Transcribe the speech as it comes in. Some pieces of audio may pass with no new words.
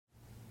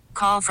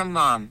Call from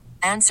mom.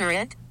 Answer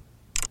it.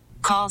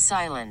 Call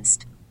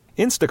silenced.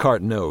 Instacart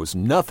knows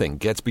nothing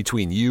gets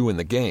between you and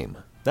the game.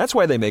 That's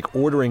why they make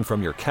ordering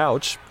from your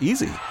couch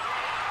easy.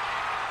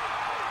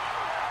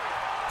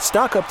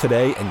 Stock up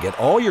today and get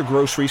all your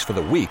groceries for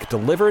the week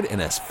delivered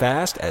in as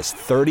fast as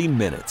 30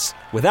 minutes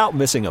without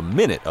missing a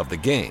minute of the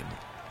game.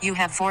 You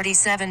have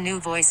 47 new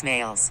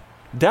voicemails.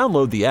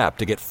 Download the app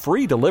to get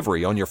free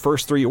delivery on your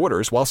first 3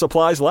 orders while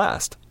supplies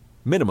last.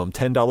 Minimum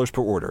 $10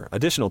 per order.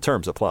 Additional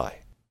terms apply.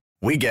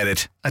 We get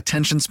it.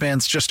 Attention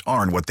spans just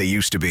aren't what they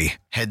used to be.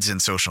 Heads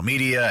in social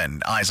media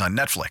and eyes on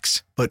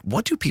Netflix. But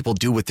what do people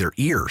do with their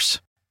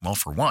ears? Well,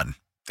 for one,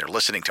 they're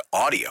listening to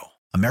audio.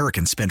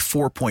 Americans spend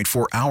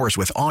 4.4 hours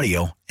with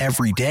audio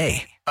every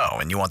day. Oh,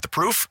 and you want the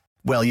proof?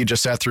 Well, you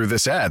just sat through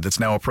this ad that's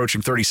now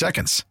approaching 30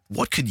 seconds.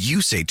 What could you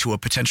say to a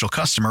potential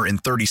customer in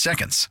 30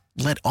 seconds?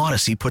 Let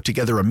Odyssey put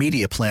together a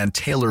media plan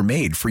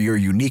tailor-made for your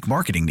unique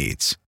marketing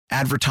needs.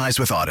 Advertise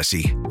with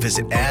Odyssey.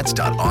 Visit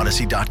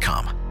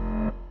ads.odyssey.com.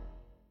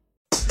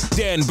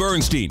 Dan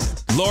Bernstein,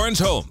 Laurence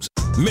Holmes,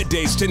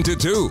 middays 10 to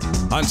 2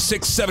 on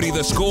 670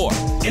 The Score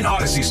in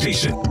Odyssey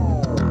Station.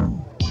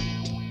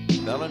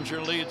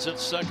 Bellinger leads at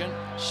second.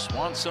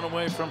 Swanson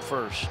away from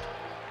first.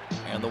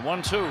 And the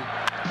 1-2.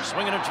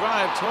 Swinging a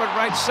drive toward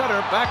right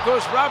center. Back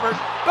goes Robert.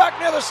 Back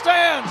near the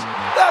stands.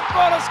 That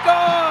ball is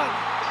gone.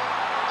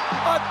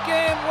 A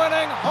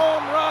game-winning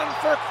home run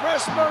for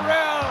Chris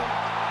Morel.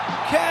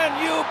 Can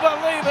you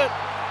believe it?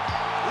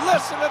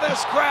 Listen to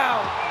this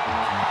crowd.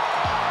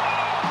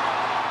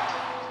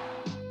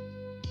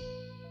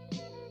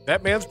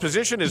 That man's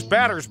position is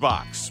batter's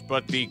box,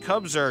 but the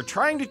Cubs are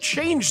trying to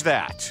change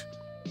that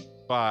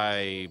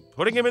by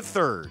putting him at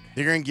third.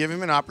 They're going to give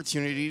him an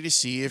opportunity to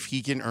see if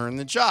he can earn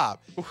the job.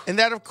 And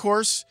that, of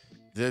course,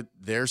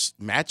 there's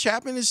Matt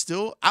Chapman is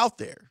still out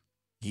there.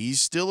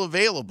 He's still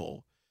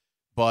available,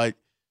 but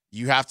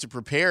you have to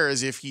prepare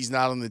as if he's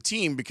not on the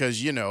team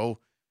because, you know,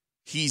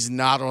 he's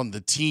not on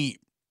the team.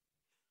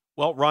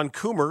 Well, Ron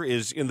Coomer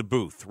is in the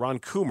booth. Ron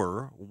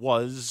Coomer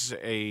was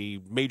a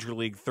major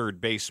league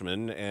third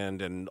baseman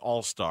and an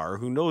all-star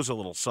who knows a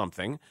little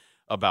something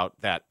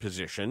about that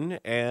position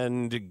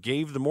and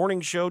gave the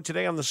morning show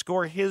today on The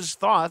Score his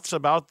thoughts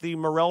about the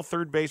Morel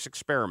third base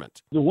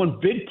experiment. The one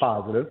big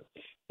positive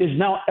is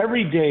now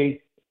every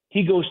day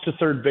he goes to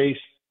third base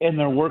and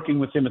they're working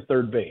with him at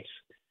third base.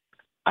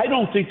 I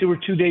don't think there were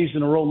 2 days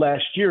in a row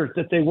last year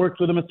that they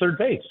worked with him at third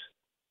base.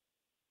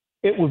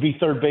 It would be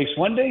third base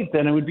one day,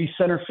 then it would be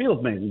center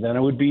field maybe. Then it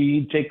would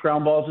be he'd take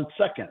ground balls at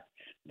second.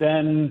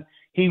 Then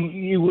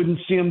you wouldn't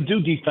see him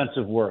do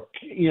defensive work,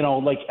 you know,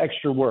 like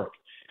extra work.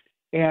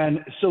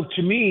 And so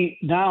to me,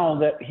 now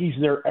that he's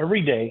there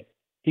every day,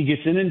 he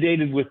gets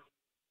inundated with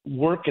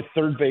work at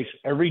third base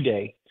every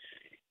day.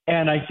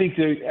 And I think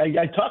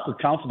I talked with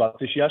Counts about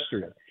this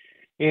yesterday.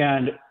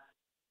 And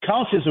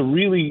Counts is a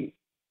really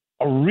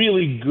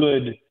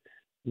good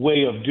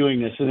way of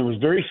doing this. And it was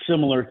very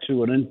similar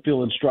to an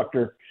infield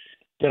instructor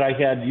that I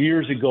had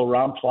years ago.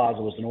 Ron Plaza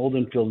was an old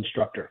infield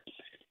instructor.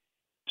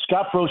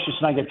 Scott Brocious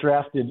and I got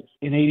drafted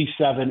in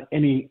 '87,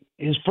 and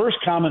his first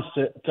comments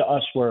to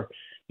us were,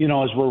 you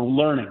know, as we're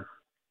learning,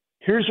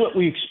 here's what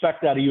we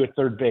expect out of you at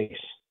third base.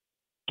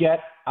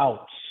 Get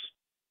outs.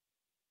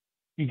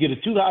 You get a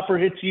two-hopper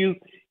hit to you,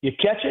 you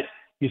catch it,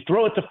 you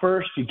throw it to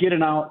first, you get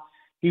an out.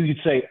 He would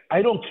say,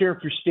 I don't care if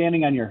you're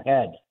standing on your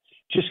head.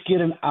 Just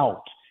get an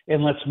out,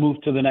 and let's move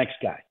to the next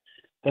guy.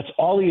 That's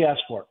all he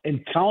asked for. And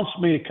Counts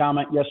made a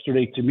comment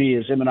yesterday to me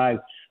as him and I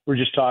were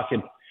just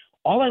talking.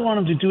 All I want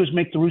him to do is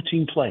make the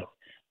routine play.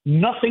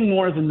 Nothing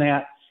more than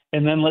that,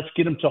 and then let's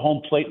get him to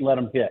home plate and let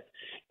him hit.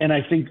 And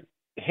I think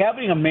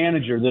having a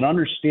manager that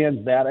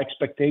understands that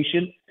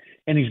expectation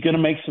and he's going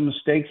to make some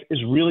mistakes is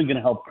really going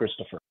to help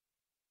Christopher.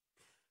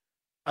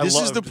 This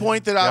is the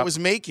point that I was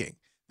making.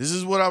 This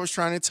is what I was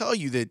trying to tell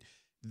you, that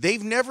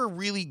they've never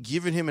really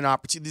given him an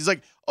opportunity. It's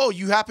like, oh,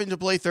 you happen to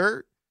play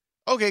third?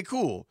 Okay,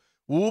 cool.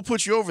 Well, we'll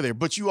put you over there.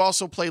 But you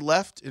also play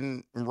left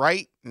and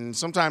right and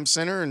sometimes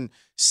center and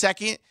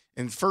second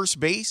and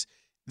first base.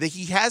 That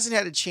he hasn't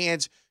had a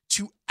chance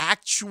to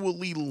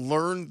actually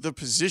learn the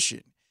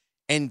position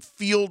and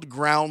field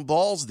ground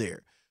balls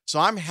there.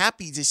 So I'm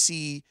happy to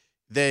see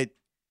that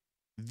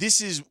this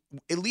is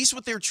at least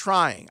what they're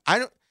trying.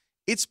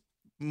 It's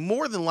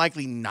more than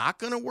likely not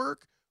going to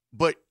work,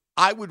 but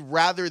I would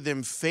rather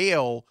them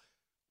fail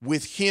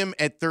with him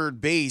at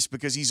third base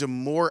because he's a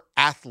more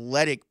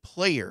athletic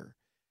player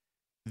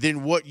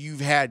than what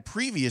you've had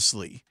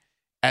previously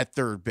at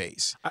third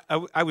base.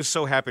 I was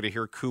so happy to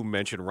hear Coom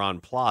mention Ron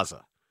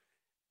Plaza.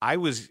 That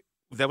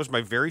was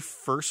my very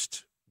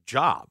first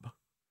job,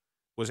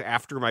 was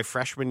after my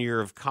freshman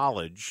year of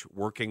college,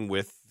 working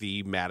with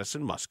the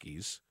Madison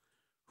Muskies,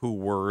 who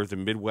were the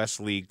Midwest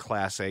League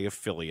Class A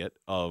affiliate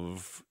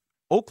of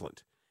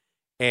Oakland.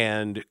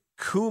 And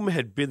Coom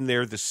had been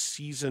there the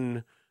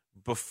season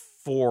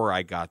before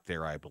I got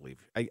there, I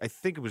believe. I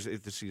think it was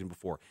the season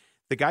before.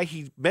 The guy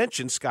he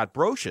mentioned, Scott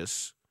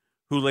Brocious,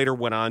 who later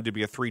went on to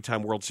be a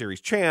 3-time World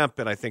Series champ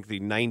and I think the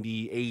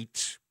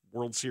 98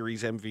 World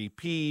Series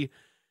MVP,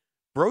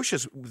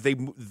 Brocious,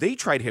 they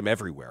tried him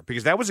everywhere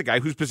because that was a guy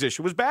whose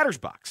position was batter's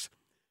box.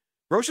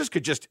 Brocious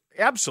could just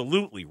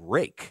absolutely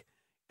rake,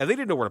 and they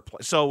didn't know where to play.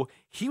 So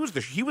he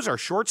was our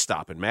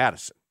shortstop in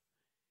Madison,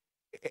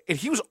 and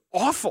he was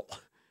awful.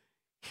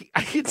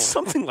 I had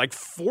something like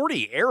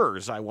 40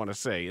 errors, I want to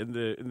say, in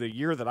the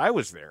year that I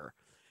was there,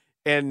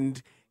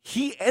 and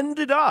he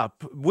ended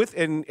up with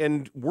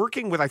and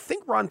working with, I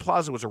think Ron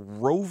Plaza was a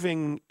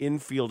roving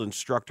infield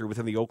instructor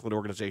within the Oakland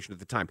organization at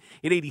the time.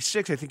 In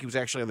 '86, I think he was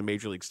actually on the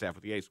major league staff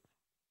with the A's.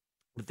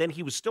 But then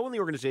he was still in the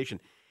organization.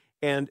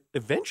 And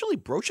eventually,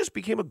 Brocious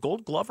became a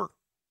Gold Glover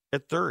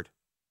at third.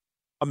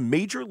 A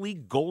major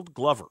league Gold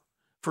Glover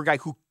for a guy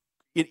who,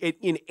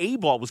 in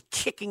A-ball, was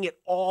kicking it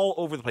all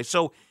over the place.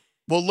 So,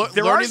 well,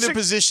 learning the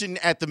position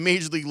at the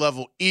major league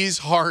level is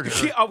harder.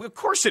 Yeah, of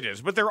course it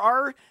is. But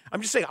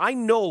I'm just saying, I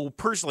know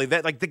personally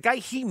that like the guy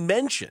he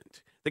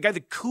mentioned, the guy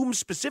that Coombs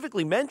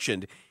specifically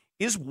mentioned,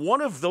 is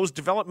one of those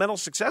developmental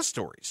success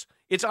stories.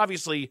 It's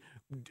obviously,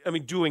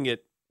 doing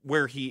it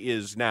where he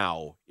is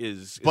now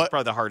is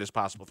probably the hardest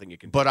possible thing you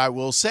can do. But I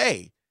will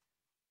say,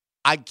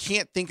 I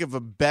can't think of a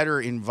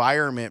better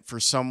environment for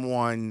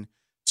someone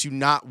to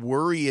not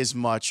worry as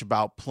much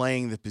about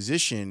playing the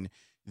position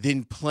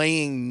than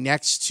playing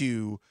next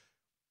to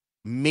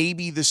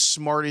maybe the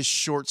smartest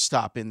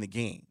shortstop in the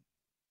game.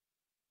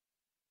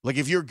 Like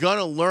if you're going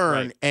to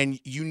learn right. And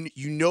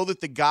you know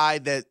that the guy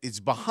that is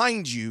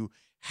behind you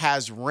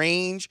has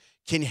range,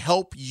 can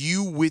help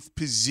you with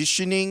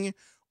positioning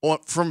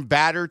from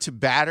batter to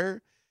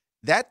batter,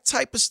 that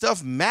type of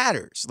stuff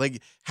matters.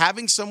 Like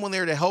having someone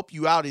there to help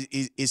you out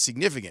is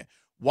significant.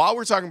 While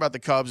we're talking about the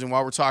Cubs and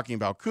while we're talking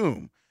about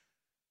Coombs,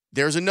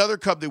 there's another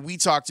Cub that we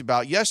talked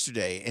about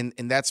yesterday, and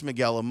that's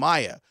Miguel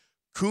Amaya.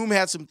 Coombs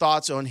had some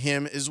thoughts on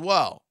him as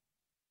well.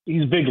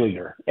 He's a big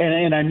leaguer,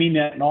 and I mean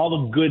that in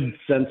all the good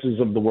senses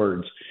of the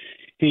words.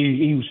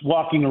 He's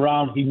walking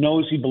around. He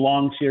knows he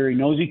belongs here. He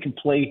knows he can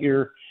play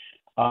here.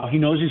 He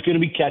knows he's going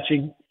to be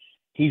catching.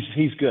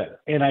 He's good,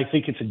 and I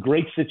think it's a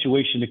great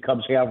situation the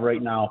Cubs have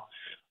right now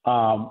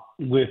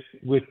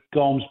with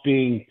Gomes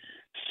being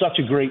such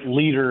a great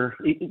leader.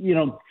 You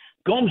know,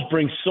 Gomes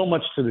brings so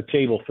much to the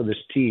table for this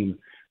team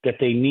that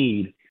they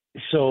need.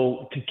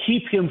 So to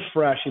keep him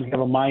fresh and have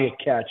Amaya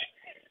catch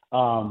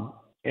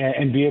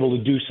and be able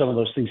to do some of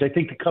those things, I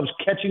think the Cubs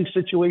catching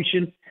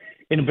situation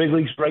in the big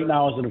leagues right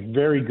now is in a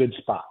very good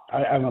spot.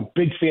 I'm a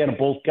big fan of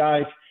both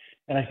guys,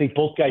 and I think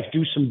both guys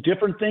do some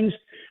different things.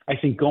 I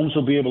think Gomes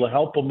will be able to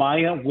help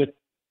Amaya with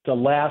the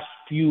last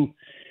few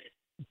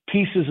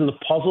pieces of the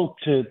puzzle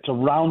to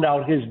round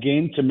out his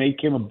game to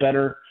make him a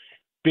better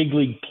big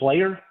league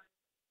player.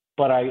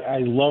 But I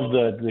love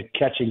the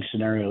catching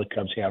scenario the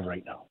Cubs have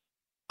right now.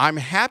 I'm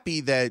happy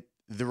that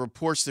the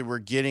reports that we're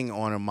getting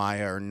on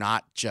Amaya are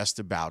not just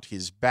about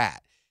his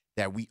bat,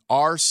 that we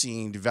are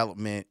seeing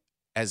development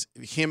as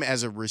him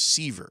as a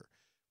receiver,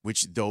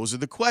 which those are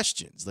the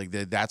questions. Like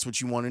that's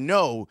what you want to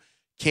know.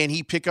 Can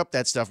he pick up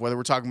that stuff, whether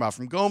we're talking about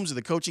from Gomes or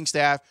the coaching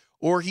staff,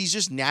 or he's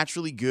just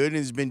naturally good and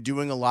has been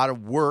doing a lot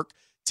of work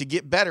to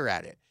get better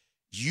at it?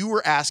 You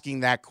were asking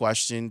that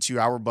question to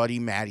our buddy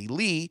Maddie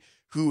Lee,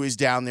 who is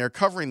down there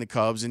covering the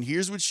Cubs, and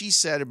here's what she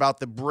said about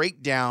the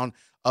breakdown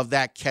of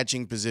that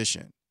catching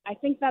position. I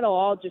think that'll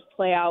all just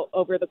play out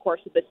over the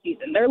course of the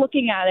season. They're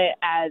looking at it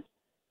as,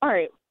 all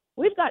right,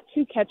 we've got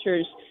two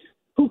catchers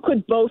who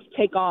could both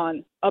take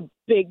on a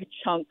big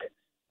chunk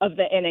of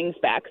the innings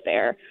back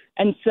there.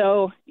 And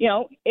so, you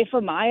know, if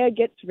Amaya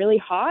gets really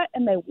hot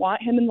and they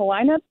want him in the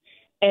lineup,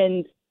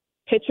 and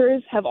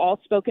pitchers have all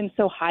spoken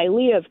so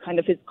highly of kind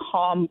of his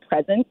calm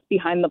presence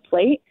behind the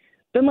plate,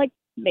 then like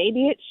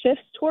maybe it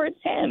shifts towards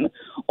him.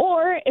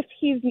 Or if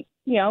he's,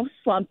 you know,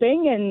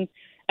 slumping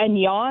and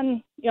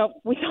Jan, you know,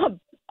 we saw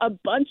a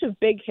bunch of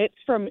big hits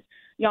from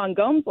Jan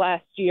Gomes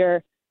last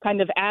year, kind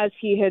of as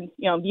he had,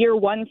 you know, year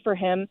one for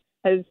him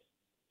has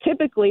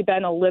typically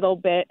been a little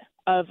bit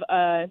of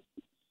a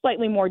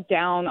slightly more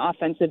down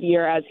offensive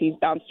year as he's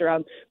bounced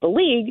around the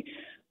league.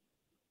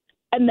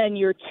 And then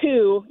year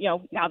two, you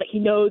know, now that he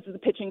knows the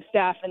pitching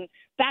staff, and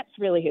that's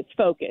really his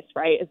focus,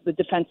 right, is the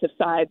defensive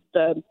side,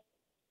 the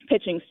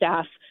pitching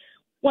staff.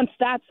 Once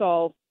that's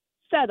all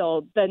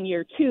settled, then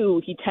year two,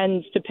 he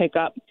tends to pick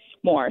up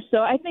more. So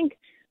I think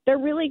they're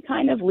really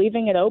kind of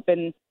leaving it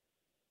open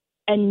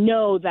and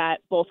know that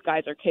both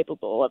guys are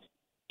capable of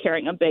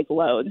carrying a big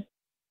load.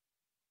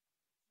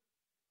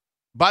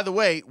 By the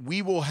way,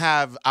 we will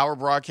have our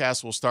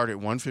broadcast will start at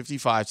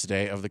 1:55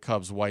 today of the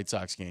Cubs-White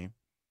Sox game,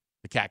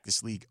 the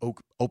Cactus League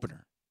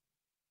opener,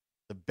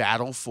 the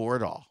battle for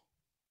it all.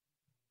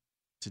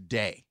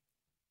 Today.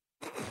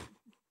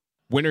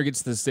 Winner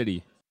gets the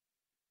city.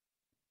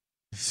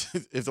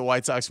 If the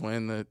White Sox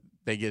win,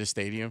 they get a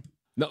stadium?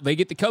 No, they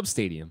get the Cubs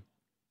stadium,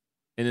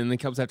 and then the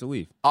Cubs have to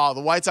leave. Oh,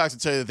 the White Sox will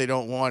tell you that they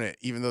don't want it,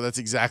 even though that's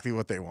exactly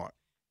what they want.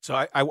 So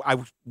I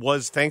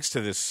was, thanks to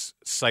this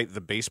site,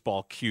 the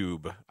Baseball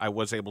Cube, I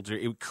was able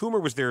to.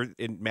 Coomer was there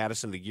in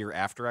Madison the year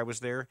after I was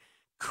there.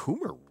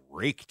 Coomer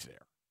raked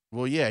there.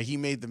 Well, yeah, he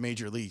made the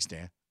major leagues,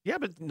 Dan. Yeah,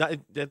 but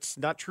that's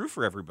not true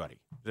for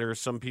everybody. There are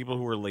some people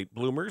who are late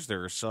bloomers.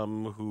 There are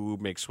some who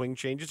make swing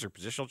changes or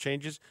positional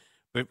changes.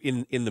 But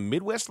in the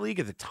Midwest League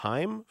at the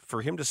time,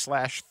 for him to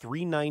slash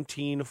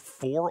 319,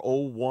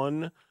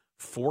 401,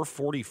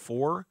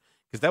 444,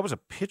 because that was a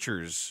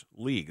pitcher's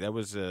league. That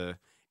was and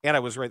I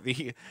was right.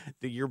 The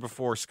year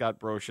before, Scott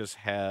Brocious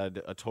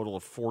had a total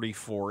of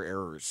 44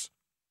 errors.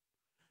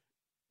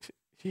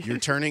 You're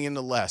turning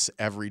into less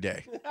every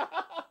day.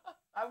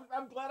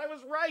 I'm glad I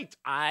was right.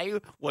 I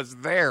was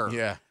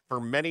there for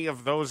many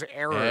of those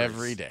errors.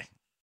 Every day.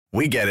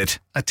 We get it.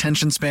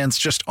 Attention spans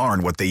just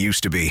aren't what they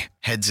used to be.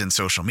 Heads in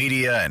social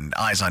media and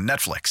eyes on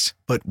Netflix.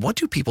 But what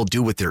do people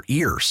do with their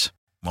ears?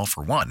 Well,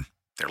 for one,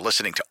 they're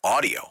listening to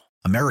audio.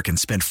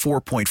 Americans spend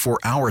 4.4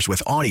 hours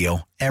with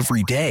audio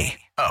every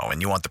day. Oh,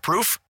 and you want the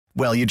proof?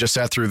 Well, you just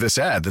sat through this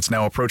ad that's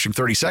now approaching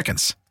 30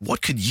 seconds.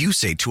 What could you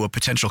say to a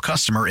potential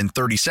customer in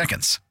 30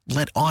 seconds?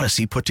 Let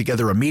Odyssey put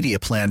together a media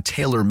plan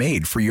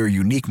tailor-made for your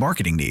unique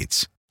marketing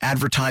needs.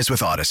 Advertise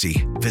with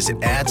Odyssey.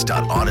 Visit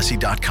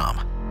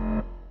ads.odyssey.com.